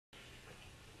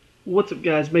What's up,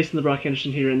 guys? Mason the Brock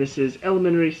Henderson here, and this is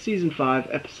Elementary Season 5,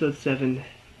 Episode 7.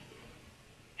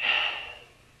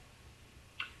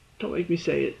 Don't make me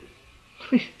say it.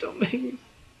 Please don't make me.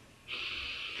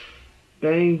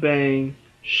 Bang, bang,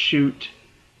 shoot,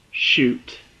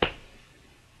 shoot.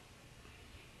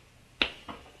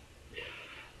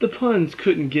 The puns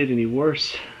couldn't get any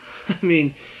worse. I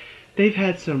mean, they've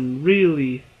had some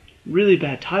really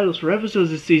bad titles for episodes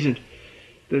this season.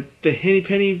 The Henny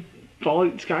Penny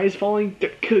falling, sky is falling.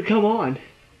 Come on,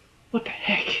 what the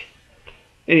heck?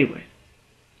 Anyway,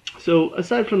 so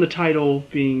aside from the title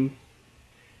being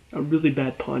a really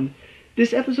bad pun,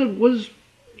 this episode was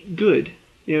good.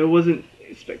 You know, it wasn't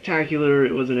spectacular.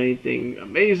 It wasn't anything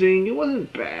amazing. It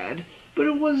wasn't bad, but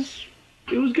it was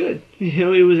good. You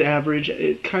know, it was average.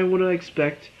 It kind of what I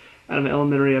expect out of an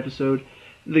elementary episode.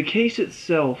 The case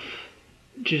itself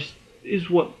just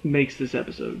is what makes this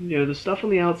episode. You know, the stuff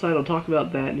on the outside, I'll talk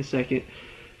about that in a second.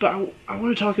 But I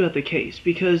want to talk about the case,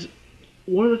 because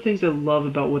one of the things I love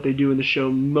about what they do in the show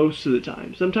most of the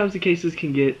time, sometimes the cases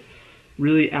can get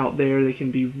really out there, they can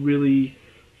be really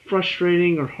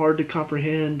frustrating or hard to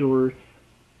comprehend or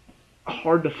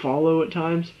hard to follow at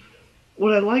times.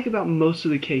 What I like about most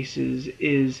of the cases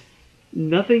is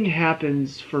nothing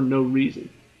happens for no reason.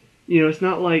 You know, it's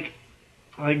not like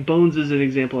Bones is an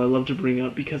example I love to bring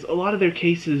up, because a lot of their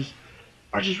cases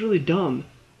are just really dumb.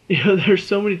 You know, there's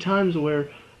so many times where,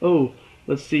 oh,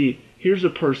 let's see, here's a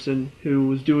person who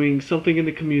was doing something in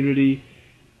the community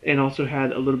and also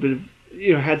had a little bit of,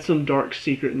 you know, had some dark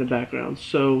secret in the background.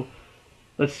 So,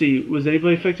 let's see, was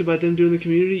anybody affected by them doing the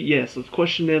community? Yes, let's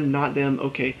question them, not them.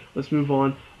 Okay, let's move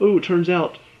on. Oh, it turns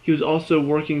out he was also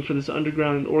working for this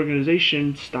underground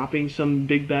organization stopping some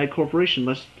big bad corporation.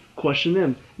 Let's question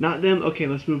them, not them. Okay,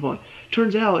 let's move on.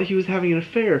 Turns out he was having an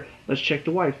affair. Let's check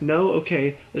the wife. No,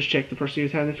 okay. Let's check the person he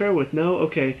was having an affair with. No,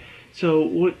 okay. So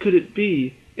what could it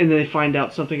be? And then they find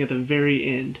out something at the very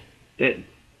end that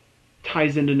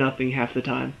ties into nothing half the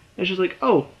time. It's just like,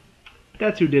 oh,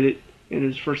 that's who did it. And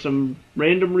it's for some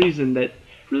random reason that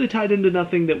really tied into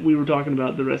nothing that we were talking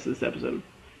about the rest of this episode.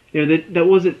 You know, that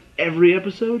wasn't every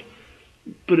episode,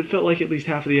 but it felt like at least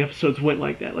half of the episodes went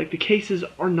like that. Like, the cases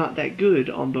are not that good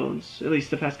on Bones, at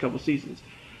least the past couple seasons.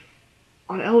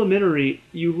 On Elementary,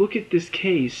 you look at this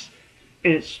case,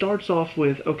 and it starts off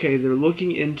with, okay, they're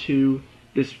looking into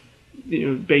this, you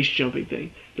know, base jumping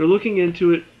thing. They're looking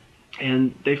into it,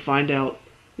 and they find out,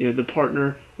 you know, the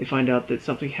partner, they find out that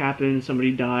something happened,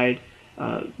 somebody died,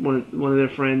 one of their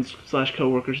friends /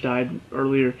 co-workers died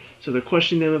earlier, so they're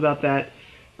questioning them about that.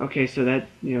 Okay, so that,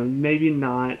 you know, maybe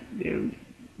not, you know,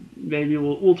 maybe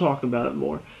we'll talk about it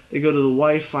more. They go to the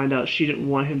wife, find out she didn't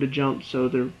want him to jump, so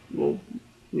they're, well,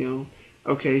 you know,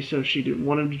 okay, so she didn't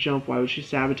want him to jump, why would she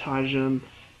sabotage him?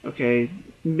 Okay,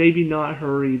 maybe not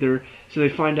her either. So they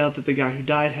find out that the guy who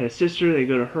died had a sister, they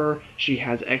go to her, she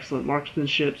has excellent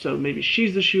marksmanship, so maybe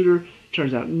she's the shooter.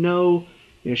 Turns out no,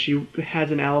 you know, she has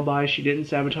an alibi, she didn't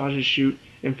sabotage his shoot.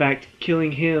 In fact,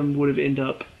 killing him would have ended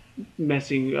up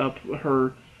messing up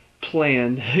her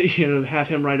plan, you know, have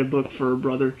him write a book for her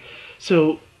brother.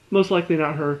 So, most likely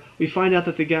not her. We find out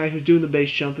that the guy who's doing the base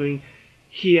jumping,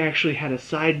 he actually had a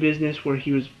side business where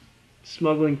he was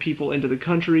smuggling people into the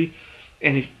country,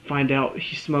 and we find out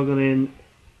he's smuggling in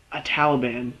a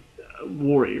Taliban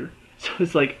warrior. So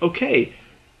it's like, okay,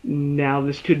 now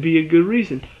this could be a good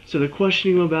reason. So they're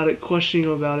questioning him about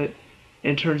it,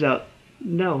 and it turns out,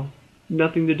 no,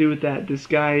 nothing to do with that. This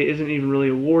guy isn't even really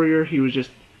a warrior, he was just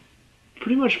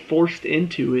pretty much forced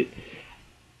into it.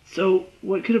 So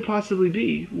what could it possibly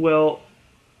be? Well,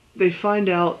 they find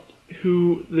out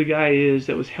who the guy is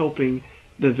that was helping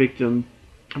the victim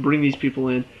bring these people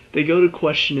in. They go to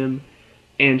question him,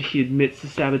 and he admits to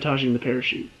sabotaging the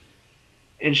parachute.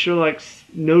 And Sherlock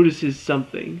notices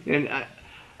something, and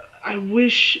I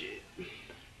wish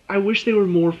they were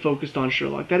more focused on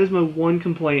Sherlock. That is my one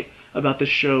complaint about the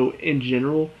show in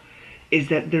general, is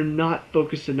that they're not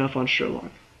focused enough on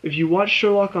Sherlock. If you watch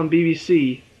Sherlock on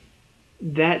BBC,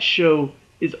 that show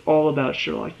is all about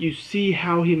Sherlock. You see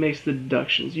how he makes the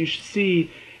deductions. You see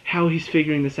how he's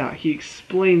figuring this out. He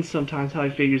explains sometimes how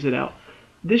he figures it out.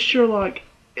 This Sherlock,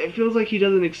 it feels like he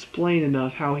doesn't explain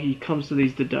enough how he comes to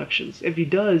these deductions. If he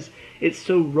does, it's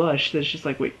so rushed that it's just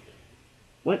like, wait,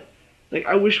 what? Like,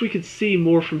 I wish we could see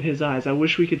more from his eyes. I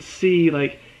wish we could see,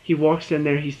 like, he walks in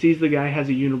there, he sees the guy has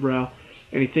a unibrow,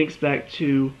 and he thinks back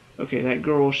to, okay, that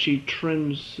girl, she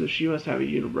trims, so she must have a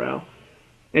unibrow.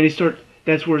 And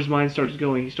that's where his mind starts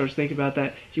going. He starts thinking about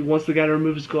that. He wants the guy to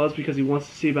remove his gloves because he wants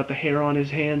to see about the hair on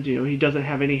his hand. You know, he doesn't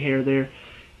have any hair there.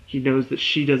 He knows that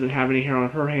she doesn't have any hair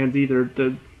on her hands either,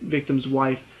 the victim's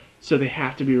wife, so they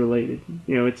have to be related.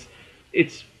 You know, it's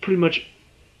it's pretty much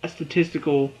a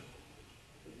statistical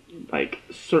like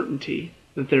certainty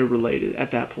that they're related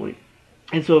at that point.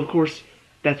 And so of course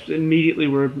that's immediately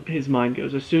where his mind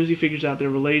goes. As soon as he figures out they're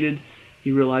related,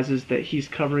 he realizes that he's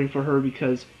covering for her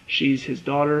because she's his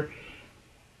daughter.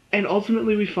 And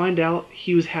ultimately we find out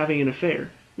he was having an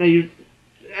affair. Now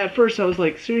at first I was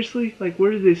like, seriously? Like,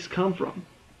 where did this come from?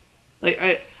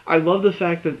 Like, I love the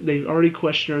fact that they already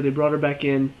questioned her, they brought her back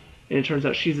in, and it turns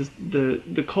out she's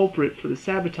the culprit for the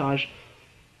sabotage.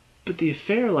 But the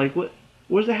affair, like, what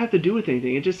does that have to do with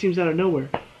anything? It just seems out of nowhere.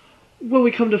 Well,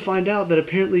 we come to find out that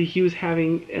apparently he was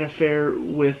having an affair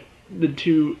with the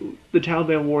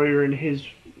Taliban warrior and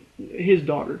his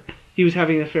daughter. He was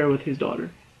having an affair with his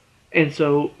daughter. And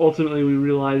so ultimately we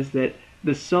realize that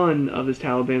the son of this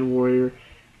Taliban warrior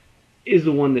is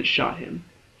the one that shot him.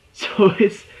 So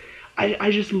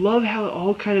I just love how it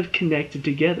all kind of connected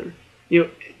together. You know,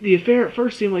 the affair at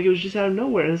first seemed like it was just out of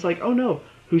nowhere, and it's like, oh no,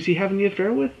 who's he having the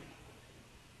affair with?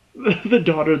 The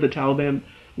daughter of the Taliban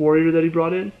warrior that he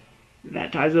brought in.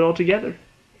 That ties it all together.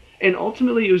 And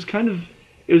ultimately it was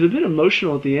a bit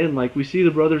emotional at the end. Like, we see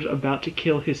the brothers about to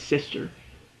kill his sister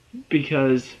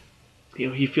because, you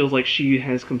know, he feels like she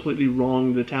has completely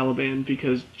wronged the Taliban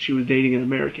because she was dating an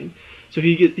American. So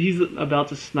he's about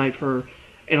to snipe her,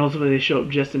 and ultimately they show up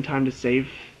just in time to save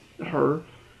her.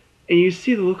 And you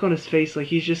see the look on his face, like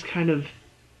he's kind of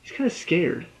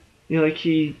scared. You know, like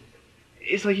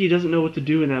it's like he doesn't know what to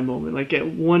do in that moment. Like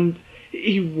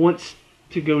he wants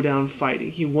to go down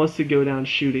fighting, he wants to go down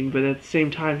shooting, but at the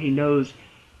same time he knows.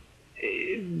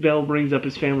 Bell brings up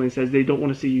his family and says they don't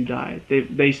want to see you die.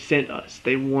 They sent us.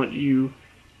 They want you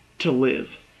to live.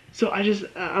 So I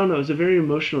don't know. It's a very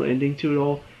emotional ending to it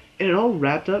all, and it all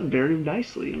wrapped up very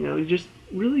nicely. You know, just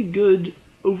really good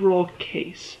overall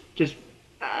case. Just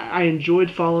I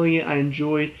enjoyed following it. I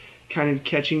enjoyed kind of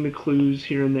catching the clues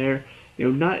here and there. You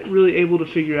know, not really able to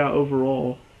figure out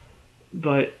overall,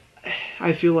 but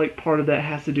I feel like part of that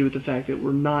has to do with the fact that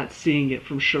we're not seeing it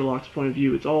from Sherlock's point of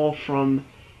view. It's all from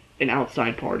an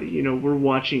outside party. You know, we're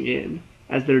watching in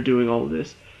as they're doing all of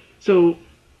this. So,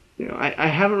 you know, I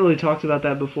haven't really talked about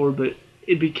that before, but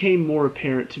it became more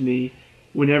apparent to me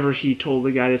whenever he told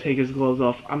the guy to take his gloves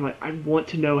off. I'm like, I want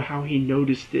to know how he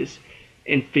noticed this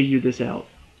and figured this out.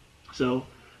 So,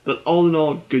 but all in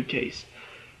all, good case.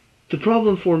 The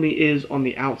problem for me is on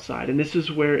the outside, and this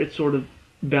is where it sort of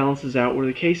balances out, where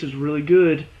the case is really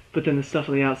good, but then the stuff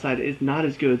on the outside is not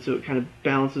as good, so it kind of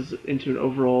balances into an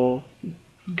overall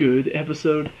good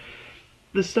episode.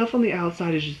 The stuff on the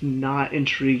outside is just not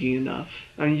intriguing enough.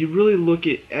 I mean, you really look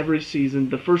at every season.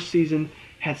 The first season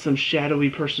had some shadowy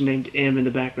person named M in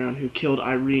the background who killed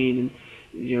Irene, and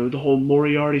you know, the whole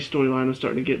Moriarty storyline was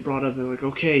starting to get brought up, and they're like,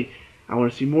 okay, I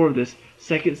want to see more of this.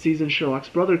 Second season, Sherlock's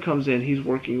brother comes in. He's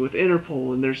working with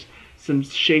Interpol, and there's some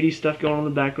shady stuff going on in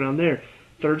the background there.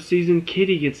 Third season,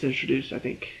 Kitty gets introduced. I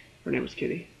think her name was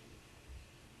Kitty.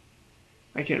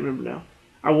 I can't remember now.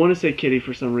 I want to say Kitty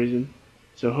for some reason,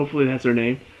 so hopefully that's her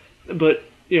name. But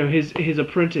you know, his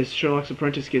apprentice, Sherlock's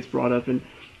apprentice, gets brought up, and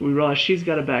we realize she's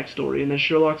got a backstory. And then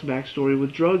Sherlock's backstory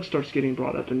with drugs starts getting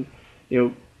brought up, and you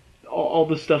know, all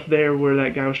the stuff there where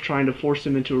that guy was trying to force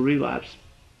him into a relapse.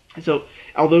 So,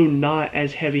 although not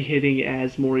as heavy-hitting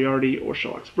as Moriarty or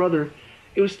Sherlock's brother,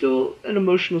 it was still an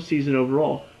emotional season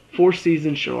overall. Fourth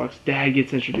season, Sherlock's dad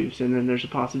gets introduced, and then there's a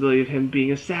possibility of him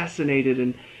being assassinated,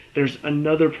 and there's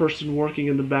another person working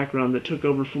in the background that took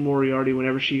over for Moriarty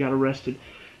whenever she got arrested.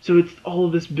 So it's all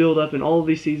of this build-up in all of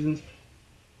these seasons.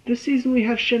 This season we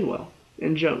have Shinwell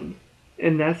and Joan,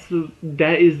 and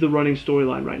that is the running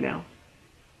storyline right now.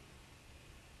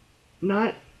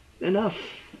 Not enough.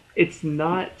 It's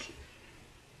not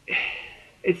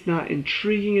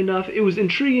intriguing enough. It was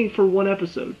intriguing for one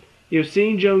episode. You know,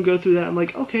 seeing Joan go through that, I'm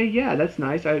like, okay, yeah, that's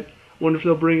nice. I wonder if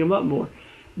they'll bring him up more.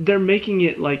 They're making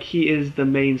it like he is the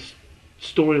main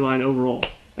storyline overall.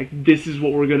 Like, this is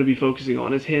what we're going to be focusing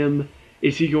on, is him.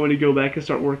 Is he going to go back and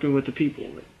start working with the people?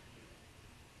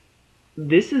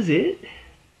 This is it?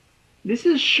 This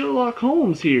is Sherlock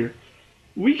Holmes here.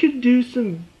 We could do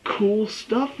some cool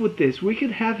stuff with this. We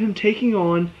could have him taking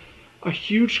on a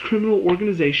huge criminal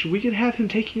organization. We could have him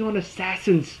taking on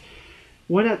assassins.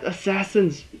 Why not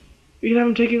assassins? We could have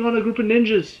him taking on a group of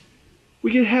ninjas.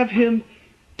 We could have him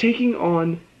taking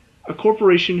on a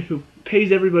corporation who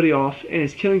pays everybody off and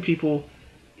is killing people,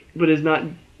 but is not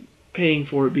paying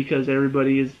for it because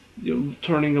everybody is, you know,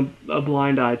 turning a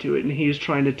blind eye to it, and he is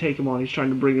trying to take them on. He's trying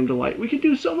to bring them to light. We could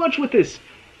do so much with this,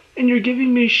 and you're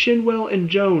giving me Shinwell and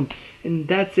Joan, and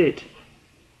that's it.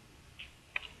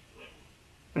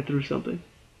 I threw something.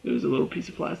 It was a little piece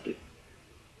of plastic.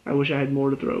 I wish I had more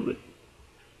to throw, but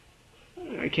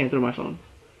I can't throw my phone.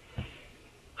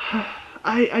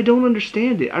 I don't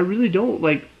understand it. I really don't.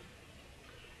 Like,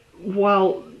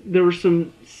 while there were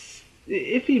some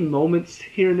iffy moments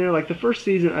here and there, like the first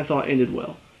season I thought ended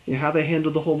well. You know, how they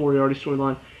handled the whole Moriarty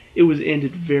storyline, it was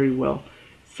ended very well.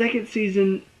 Second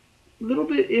season, a little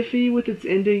bit iffy with its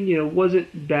ending. You know,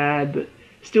 wasn't bad, but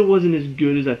still wasn't as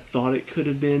good as I thought it could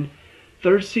have been.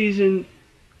 Third season,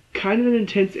 kind of an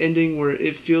intense ending where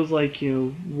it feels like, you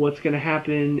know, what's going to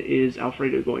happen? Is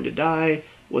Alfredo going to die?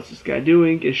 What's this guy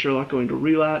doing? Is Sherlock going to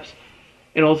relapse?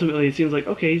 And ultimately it seems like,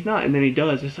 okay, he's not, and then he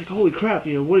does. It's like, holy crap,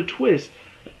 you know, what a twist.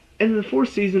 And in the fourth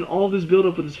season, all this build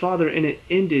up with his father, and it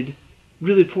ended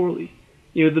really poorly.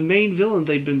 You know, the main villain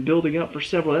they've been building up for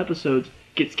several episodes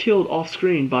gets killed off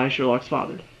screen by Sherlock's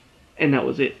father. And that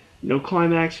was it. No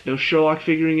climax, no Sherlock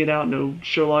figuring it out, no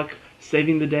Sherlock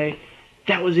saving the day.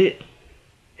 That was it.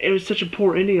 It was such a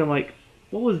poor ending. I'm like,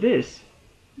 what was this?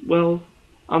 Well,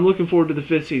 I'm looking forward to the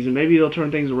fifth season. Maybe they'll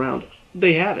turn things around.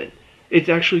 They haven't. It's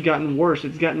actually gotten worse.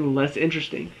 It's gotten less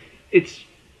interesting. It's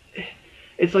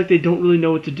like they don't really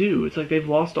know what to do. It's like they've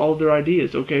lost all of their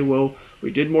ideas. Okay, well,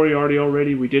 we did Moriarty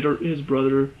already. We did his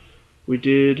brother. We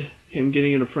did him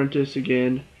getting an apprentice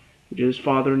again. We did his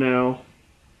father now.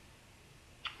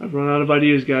 I've run out of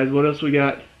ideas, guys. What else we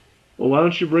got? Well, why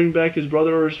don't you bring back his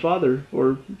brother or his father?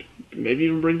 Or maybe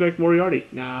even bring back Moriarty.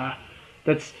 Nah,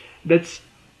 that's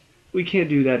we can't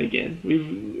do that again.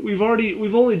 We've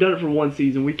only done it for one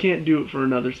season. We can't do it for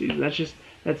another season.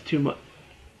 That's too much.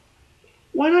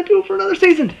 Why not do it for another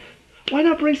season? Why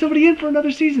not bring somebody in for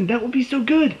another season? That would be so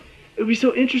good. It would be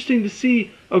so interesting to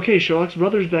see, okay, Sherlock's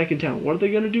brother's back in town. What are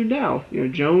they going to do now? You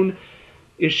know, Joan,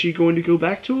 is she going to go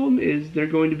back to him? Is there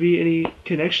going to be any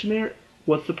connection there?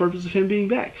 What's the purpose of him being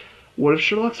back? What if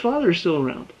Sherlock's father is still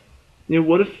around? You know,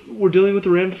 what if we're dealing with the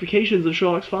ramifications of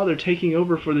Sherlock's father taking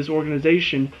over for this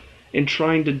organization and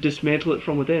trying to dismantle it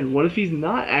from within? What if he's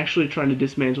not actually trying to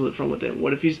dismantle it from within?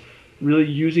 What if he's really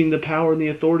using the power and the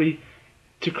authority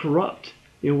to corrupt?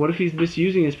 You know, what if he's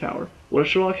misusing his power? What if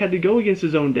Sherlock had to go against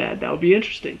his own dad? That would be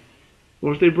interesting.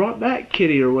 What if they brought back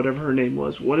Kitty or whatever her name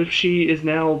was? What if she is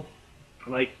now,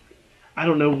 like, I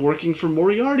don't know, working for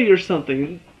Moriarty or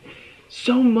something?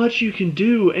 So much you can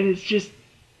do, and it's just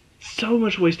so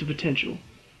much wasted potential.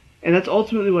 And that's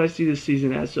ultimately what I see this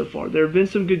season as so far. There have been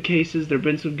some good cases, there have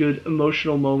been some good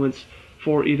emotional moments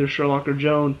for either Sherlock or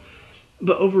Joan,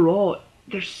 but overall,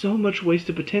 there's so much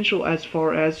wasted potential as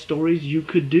far as stories you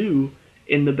could do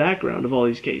in the background of all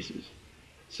these cases.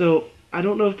 So, I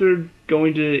don't know if they're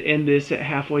going to end this at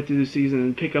halfway through the season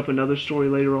and pick up another story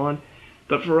later on,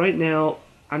 but for right now,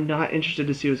 I'm not interested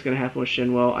to see what's going to happen with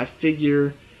Shinwell. I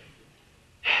figure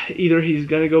either he's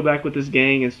going to go back with this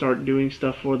gang and start doing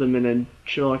stuff for them, and then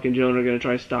Sherlock and Joan are going to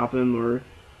try to stop him, or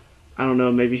I don't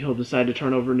know, maybe he'll decide to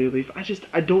turn over a new leaf.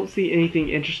 I don't see anything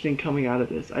interesting coming out of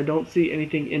this. I don't see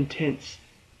anything intense.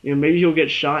 You know, maybe he'll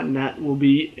get shot and that will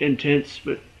be intense,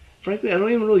 but frankly, I don't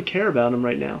even really care about him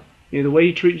right now. You know, the way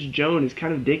he treats Joan is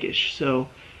kind of dickish, so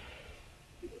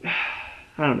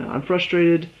I don't know. I'm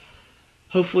frustrated.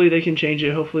 Hopefully they can change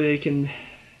it. Hopefully they can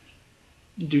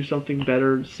do something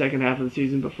better second half of the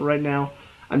season, but for right now,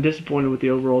 I'm disappointed with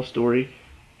the overall story.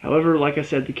 However, like I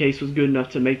said, the case was good enough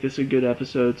to make this a good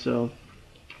episode, so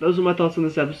those are my thoughts on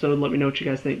this episode. Let me know what you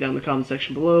guys think down in the comment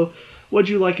section below. What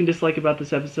do you like and dislike about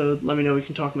this episode? Let me know. We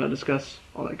can talk about, discuss,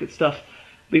 all that good stuff.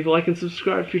 Leave a like and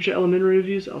subscribe for future Elementary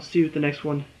reviews. I'll see you with the next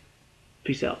one.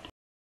 Peace out.